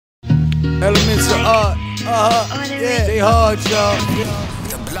Elements of art, yeah, they hard, y'all.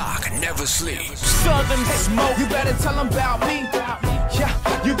 The block never sleeps. Southern smoke, you better tell them about me. Yeah,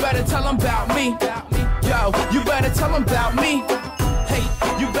 you better tell them about me. Yo, you better tell them about me. Hey,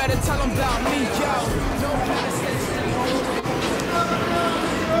 you better tell them about me. Yo,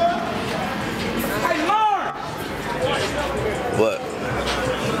 hey, Lord! What?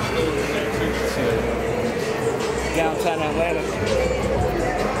 Downtown Atlanta.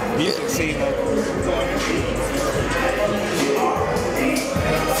 Music scene.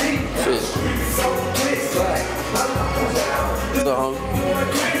 Shit. So,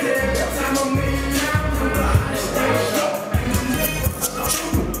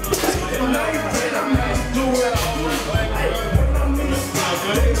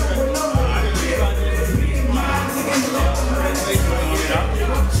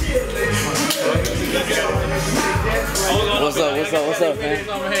 What's up, man?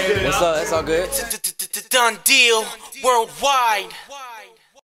 What's up? That's all good. Done deal worldwide.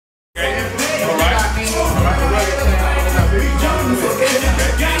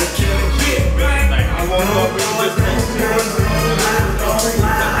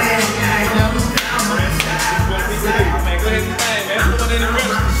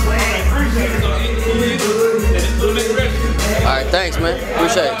 Alright, thanks, man.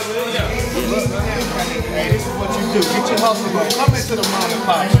 Appreciate it. Hey, this is what you do. Get your hustle on. Come into the mom and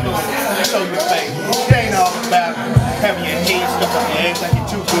pop store and show your face. It ain't all about having your head stuck on your eggs like you're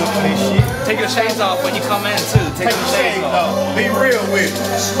too good for this shit. Take your shades off when you come in too. Take your shades off. Be real with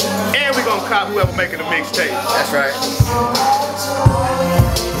it. And we're gonna cop whoever making the mixtape. That's right.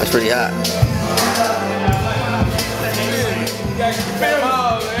 That's pretty hot.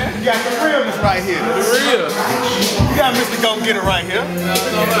 You got the realness right here. The real. You got Mr. Go Get It right here.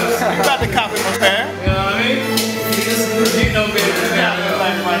 You got the copy of hair. You know what I mean? You know better than that.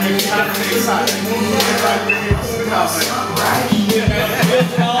 Right here. Time to take a side.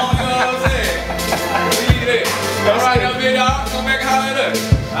 Alright, now, big dog, come back and holler at us.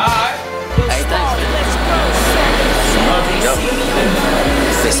 Alright. Hey, thanks, man. Yo.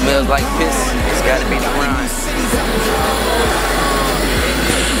 If it smells like piss, it's gotta be the grind.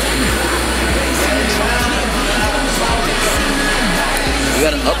 We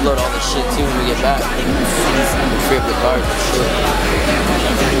gotta upload all this shit too when we get back. Free up the card and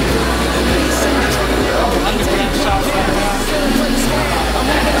shit.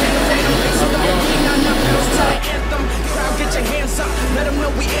 Get your hands up, let them know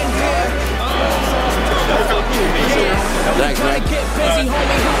we in here. Thanks, man. Get busy,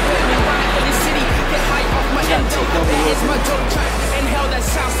 homie. In the city, get high off my endo. Here's my dope track. Inhale that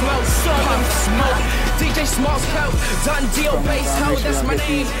sound smell, southern smoke. DJ Smalls coat, done deal, bass hoe, that's my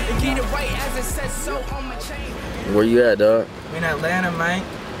name. Get it right as it says so on my chain. Where you at, dog? We in Atlanta, man.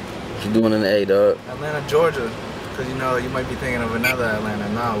 What you doing in the A, dog? Atlanta, Georgia. Cause you know, you might be thinking of another Atlanta.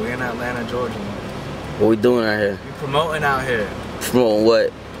 No, we in Atlanta, Georgia. What we doing out here? We promoting out here. Promoting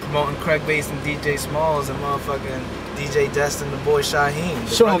what? Promoting Craig Bass and DJ Smalls and motherfucking DJ Destin, the boy Shaheem.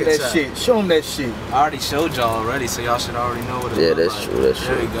 Show him that shit. Show him that shit. I already showed y'all already, so y'all should already know what it Yeah, looks that's like. true. That's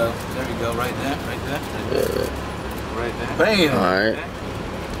There true. we go. There we go. Right there. Right there. Right there. Bam. All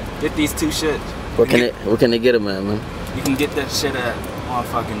right. Get these two shits. Where can they get them at, man? You can get that shit at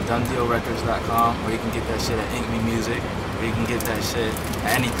motherfucking DoneDealRecords.com, or you can get that shit at Ink Me Music, or you can get that shit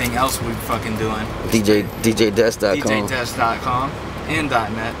at anything else we fucking doing. DJDesk.com. DJDesk.com and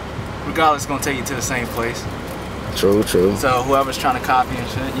 .net. Regardless, it's gonna take you to the same place. True, true. So whoever's trying to copy and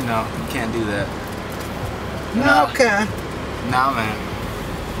shit, you know, you can't do that. No, okay. Nah,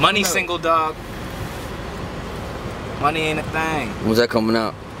 man. Money single, dog. Money ain't a thing. When's that coming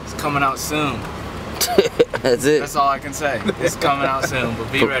out? It's coming out soon. That's it. That's all I can say. It's coming out soon,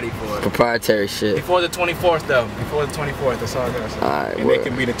 but be ready for it. Proprietary shit. Before the 24th, though. Before the 24th, that's all I gotta say. Alright, And it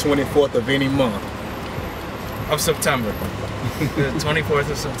can be the 24th of any month. Of September. The 24th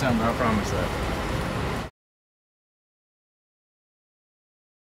of September, I promise that.